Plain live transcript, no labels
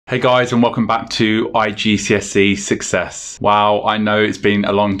Hey guys, and welcome back to iGCSE Success. Wow, I know it's been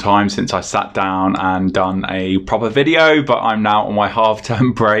a long time since I sat down and done a proper video, but I'm now on my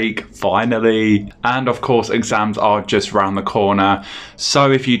half-term break, finally. And of course, exams are just around the corner. So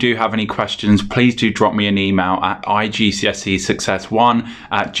if you do have any questions, please do drop me an email at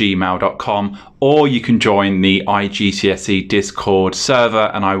igcsesuccess1@gmail.com, or you can join the iGCSE Discord server,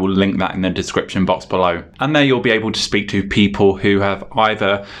 and I will link that in the description box below. And there you'll be able to speak to people who have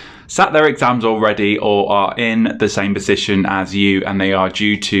either sat their exams already or are in the same position as you and they are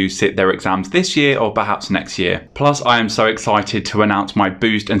due to sit their exams this year or perhaps next year. Plus, I am so excited to announce my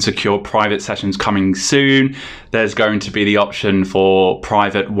Boost and Secure private sessions coming soon. There's going to be the option for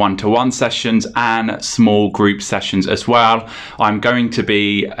private one-to-one sessions and small group sessions as well. I'm going to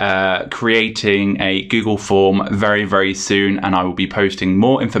be creating a Google form very soon, and I will be posting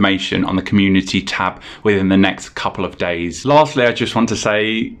more information on the community tab within the next couple of days. Lastly, I just want to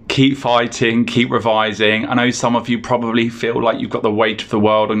say, keep fighting, keep revising. I know some of you probably feel like you've got the weight of the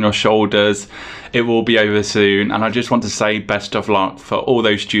world on your shoulders. It will be over soon, and I just want to say best of luck for all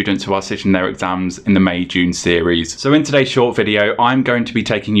those students who are sitting their exams in the May-June series. So in today's short video, I'm going to be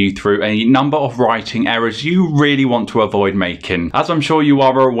taking you through a number of writing errors you really want to avoid making. As I'm sure you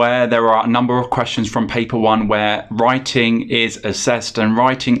are aware, there are a number of questions from paper 1 where writing is assessed, and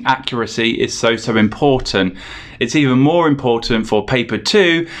writing accuracy is so important. It's even more important for paper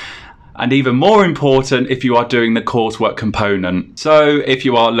 2, and even more important if you are doing the coursework component. So if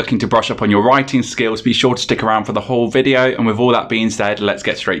you are looking to brush up on your writing skills, be sure to stick around for the whole video. And with all that being said, let's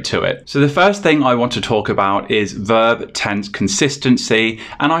get straight to it. So the first thing I want to talk about is verb tense consistency.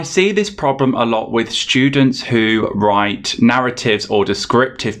 And I see this problem a lot with students who write narratives or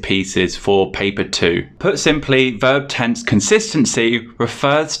descriptive pieces for paper 2. Put simply, verb tense consistency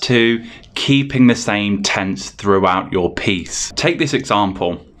refers to keeping the same tense throughout your piece. Take this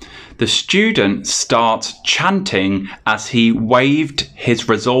example. The student starts chanting as he waved his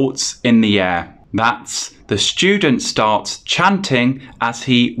results in the air. That's the student starts chanting as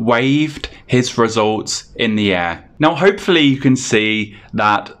he waved his results in the air. Now, hopefully you can see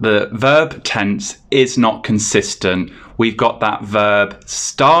that the verb tense is not consistent. We've got that verb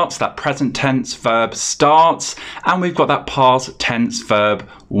starts, that present tense verb starts, and we've got that past tense verb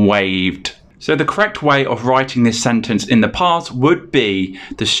waved. So the correct way of writing this sentence in the past would be,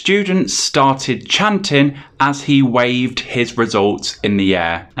 the student started chanting as he waved his results in the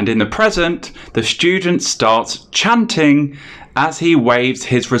air. And in the present, the student starts chanting as he waves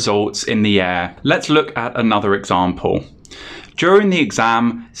his results in the air. Let's look at another example. During the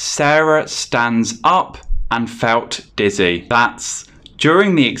exam, Sarah stands up and felt dizzy. That's,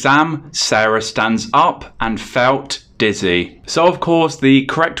 during the exam, Sarah stands up and felt dizzy. So of course, the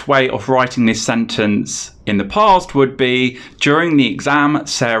correct way of writing this sentence in the past would be, during the exam,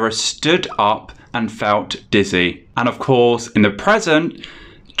 Sarah stood up and felt dizzy. And of course, in the present,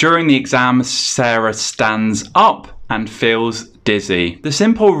 during the exam, Sarah stands up and feels dizzy. The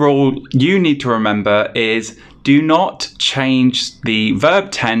simple rule you need to remember is, do not change the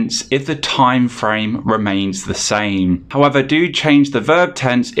verb tense if the time frame remains the same. However, do change the verb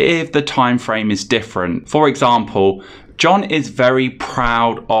tense if the time frame is different. For example, John is very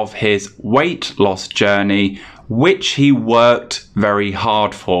proud of his weight loss journey, which he worked very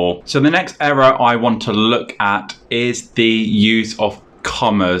hard for. So the next error I want to look at is the use of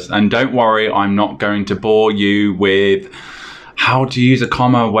commas. And don't worry, I'm not going to bore you with how to use a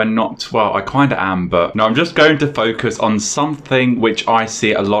comma when not, well, I kind of am, but no, I'm just going to focus on something which I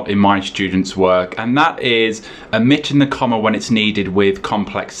see a lot in my students' work, and that is omitting the comma when it's needed with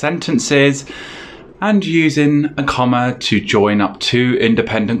complex sentences, and using a comma to join up two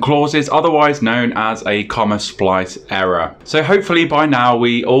independent clauses, otherwise known as a comma splice error. So hopefully by now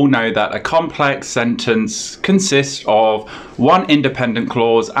we all know that a complex sentence consists of one independent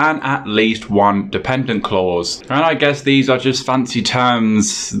clause and at least one dependent clause. And I guess these are just fancy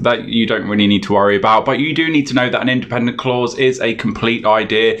terms that you don't really need to worry about, but you do need to know that an independent clause is a complete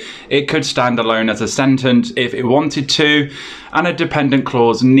idea. It could stand alone as a sentence if it wanted to, and a dependent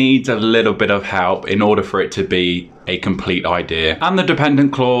clause needs a little bit of help in order for it to be a complete idea. And the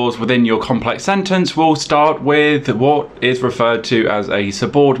dependent clause within your complex sentence will start with what is referred to as a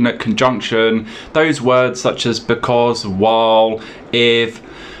subordinate conjunction. Those words such as because, while, if,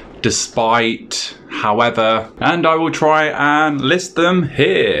 despite, however, and I will try and list them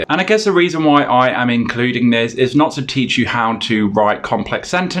here. And I guess the reason why I am including this is not to teach you how to write complex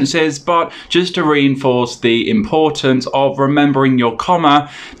sentences, but just to reinforce the importance of remembering your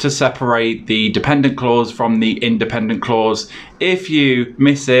comma to separate the dependent clause from the independent clause. If you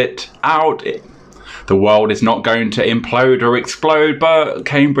miss it out, the world is not going to implode or explode, but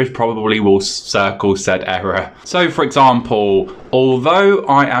Cambridge probably will circle said error. So for example, although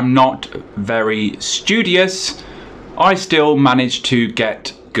I am not very studious, I still managed to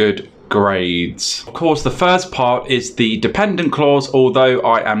get good grades. Of course, the first part is the dependent clause, although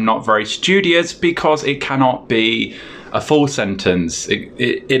I am not very studious, because it cannot be a full sentence.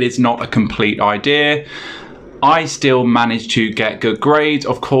 It is not a complete idea. I still managed to get good grades,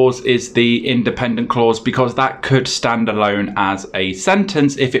 of course, is the independent clause, because that could stand alone as a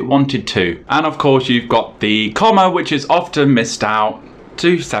sentence if it wanted to. And of course, you've got the comma, which is often missed out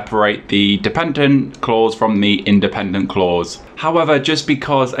to separate the dependent clause from the independent clause. However, just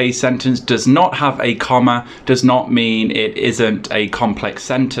because a sentence does not have a comma does not mean it isn't a complex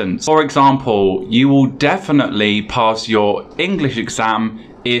sentence. For example, you will definitely pass your English exam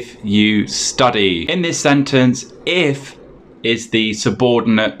if you study. In this sentence, if is the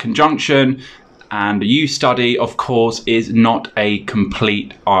subordinate conjunction, and you study, of course, is not a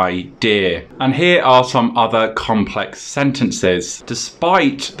complete idea. And here are some other complex sentences.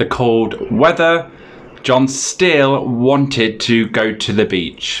 Despite the cold weather, John still wanted to go to the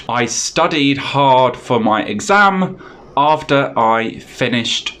beach. I studied hard for my exam after I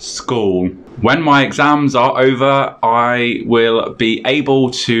finished school. When my exams are over, I will be able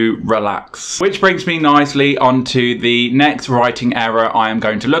to relax. Which brings me nicely onto the next writing error I am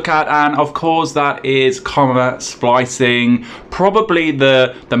going to look at, and of course that is comma splicing, probably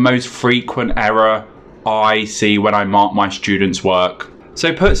the most frequent error I see when I mark my students' work.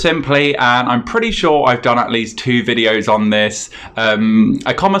 So put simply, and I'm pretty sure I've done at least 2 videos on this,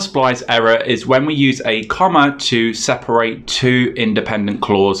 a comma splice error is when we use a comma to separate 2 independent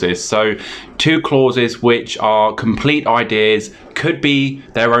clauses. So 2 clauses which are complete ideas could be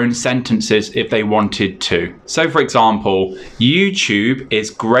their own sentences if they wanted to. So for example, YouTube is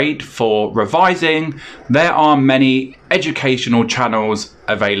great for revising. There are many educational channels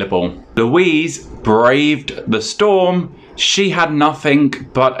available. Louise braved the storm. She had nothing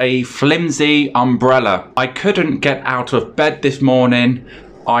but a flimsy umbrella. I couldn't get out of bed this morning.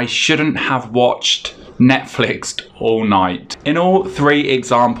 I shouldn't have watched Netflix all night. In all 3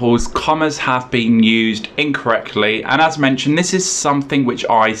 examples, commas have been used incorrectly, and as mentioned, this is something which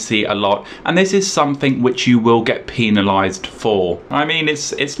I see a lot, and this is something which you will get penalized for. I mean,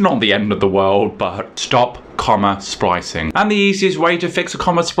 it's not the end of the world, but stop comma splicing. And the easiest way to fix a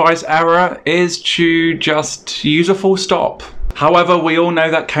comma splice error is to just use a full stop. However, we all know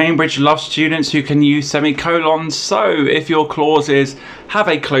that Cambridge loves students who can use semicolons, so if your clauses have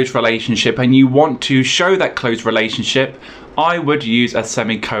a close relationship and you want to show that close relationship, I would use a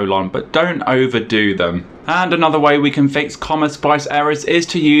semicolon, but don't overdo them. And another way we can fix comma splice errors is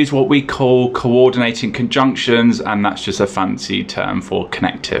to use what we call coordinating conjunctions, and that's just a fancy term for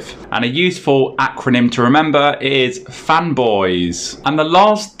connective. And a useful acronym to remember is fanboys. And the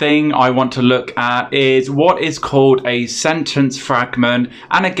last thing I want to look at is what is called a sentence fragment.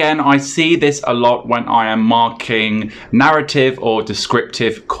 And again, I see this a lot when I am marking narrative or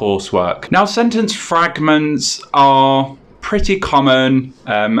descriptive coursework. Now, sentence fragments are pretty common.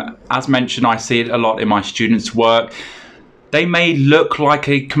 As mentioned, I see it a lot in my students' work. They may look like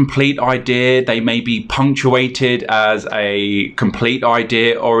a complete idea. They may be punctuated as a complete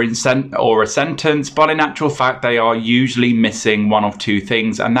idea or a sentence, but in actual fact, they are usually missing one of 2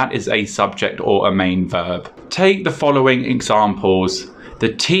 things, and that is a subject or a main verb. Take the following examples.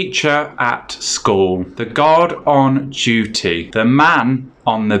 The teacher at school, the guard on duty, the man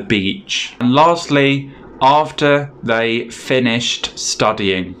on the beach, and lastly, after they finished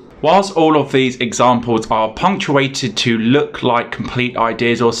studying. Whilst all of these examples are punctuated to look like complete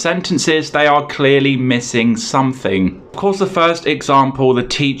ideas or sentences, they are clearly missing something. Of course, the first example, the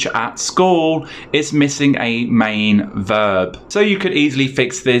teacher at school, is missing a main verb. So you could easily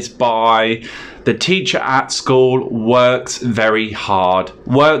fix this by the teacher at school works very hard.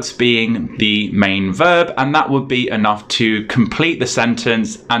 Works being the main verb, and that would be enough to complete the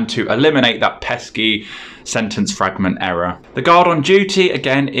sentence and to eliminate that pesky sentence fragment error. The guard on duty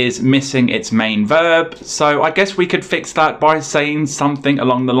again is missing its main verb, so I guess we could fix that by saying something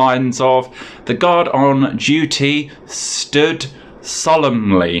along the lines of the guard on duty stood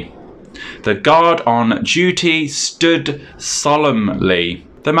solemnly. The guard on duty stood solemnly.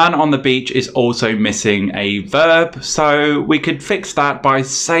 The man on the beach is also missing a verb, so we could fix that by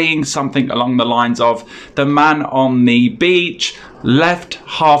saying something along the lines of the man on the beach left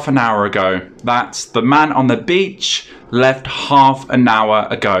half an hour ago. That's the man on the beach left half an hour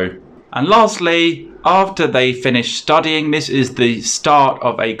ago. And lastly, after they finished studying, this is the start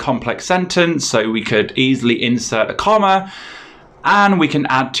of a complex sentence, so we could easily insert a comma. And we can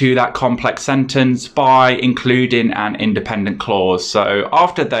add to that complex sentence by including an independent clause. So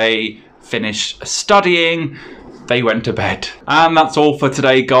after they finished studying, they went to bed. And that's all for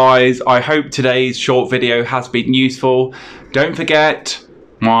today, guys. I hope today's short video has been useful. Don't forget,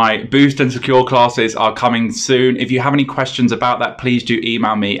 my Boost and Secure classes are coming soon. If you have any questions about that, please do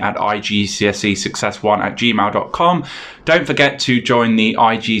email me at igcsesuccess1@gmail.com. Don't forget to join the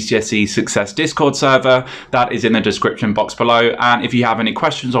iGCSE Success Discord server. That is in the description box below. And if you have any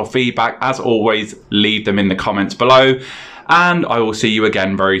questions or feedback, as always, leave them in the comments below. And I will see you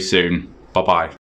again very soon. Bye-bye.